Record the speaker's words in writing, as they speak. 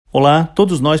Olá,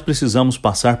 todos nós precisamos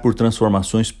passar por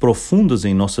transformações profundas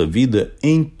em nossa vida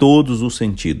em todos os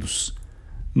sentidos.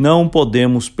 Não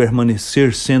podemos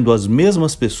permanecer sendo as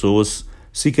mesmas pessoas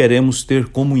se queremos ter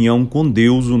comunhão com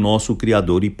Deus, o nosso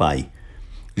Criador e Pai.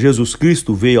 Jesus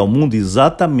Cristo veio ao mundo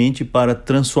exatamente para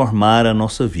transformar a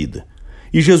nossa vida.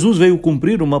 E Jesus veio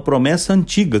cumprir uma promessa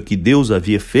antiga que Deus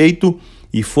havia feito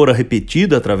e fora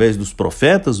repetida através dos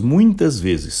profetas muitas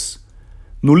vezes.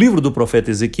 No livro do profeta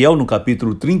Ezequiel, no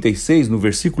capítulo 36, no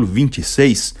versículo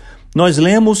 26, nós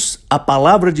lemos a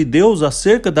palavra de Deus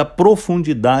acerca da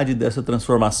profundidade dessa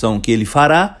transformação que ele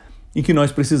fará e que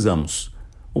nós precisamos.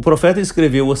 O profeta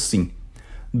escreveu assim: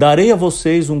 "Darei a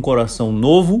vocês um coração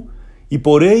novo e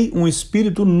porei um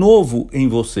espírito novo em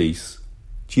vocês.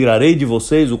 Tirarei de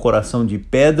vocês o coração de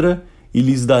pedra e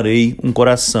lhes darei um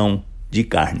coração de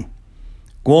carne."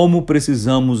 Como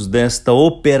precisamos desta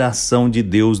operação de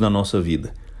Deus na nossa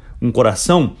vida. Um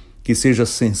coração que seja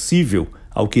sensível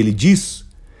ao que Ele diz,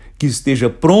 que esteja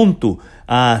pronto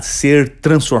a ser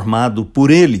transformado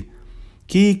por Ele,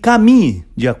 que caminhe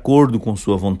de acordo com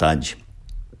sua vontade.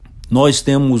 Nós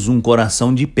temos um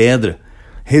coração de pedra,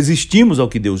 resistimos ao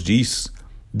que Deus diz,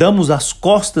 damos as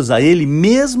costas a Ele,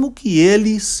 mesmo que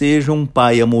Ele seja um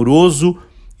Pai amoroso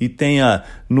e tenha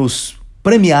nos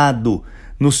premiado,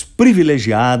 nos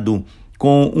privilegiado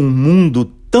com um mundo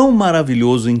tão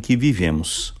maravilhoso em que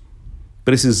vivemos.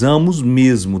 Precisamos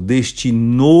mesmo deste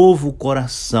novo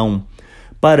coração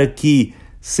para que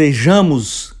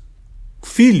sejamos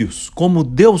filhos como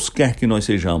Deus quer que nós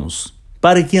sejamos,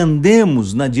 para que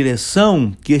andemos na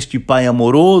direção que este Pai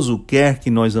amoroso quer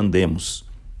que nós andemos.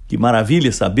 Que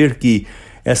maravilha saber que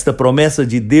esta promessa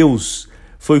de Deus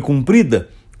foi cumprida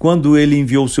quando Ele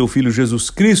enviou seu Filho Jesus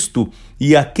Cristo,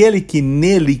 e aquele que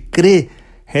nele crê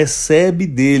recebe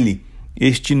dele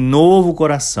este novo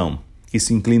coração, que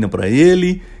se inclina para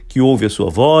Ele, que ouve a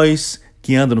sua voz,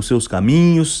 que anda nos seus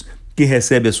caminhos, que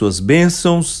recebe as suas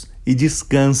bênçãos e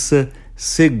descansa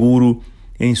seguro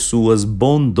em suas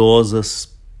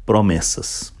bondosas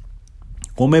promessas.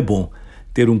 Como é bom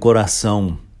ter um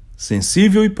coração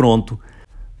sensível e pronto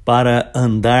para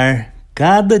andar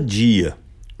cada dia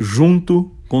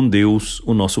junto com Deus,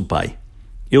 o nosso Pai.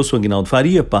 Eu sou Aguinaldo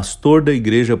Faria, pastor da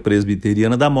Igreja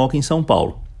Presbiteriana da Moca, em São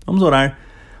Paulo. Vamos orar.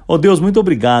 Ó Deus, muito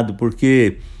obrigado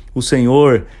porque o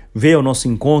Senhor veio ao nosso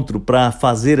encontro para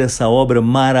fazer essa obra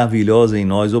maravilhosa em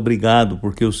nós. Obrigado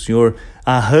porque o Senhor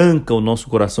arranca o nosso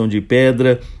coração de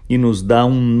pedra e nos dá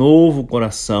um novo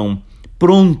coração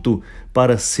pronto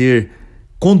para ser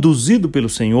conduzido pelo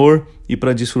Senhor e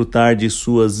para desfrutar de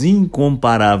suas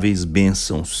incomparáveis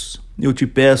bênçãos. Eu te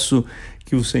peço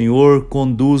que o Senhor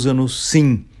conduza-nos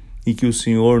sim e que o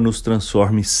Senhor nos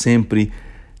transforme sempre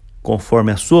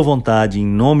conforme a sua vontade, em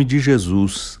nome de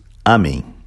Jesus. Amém.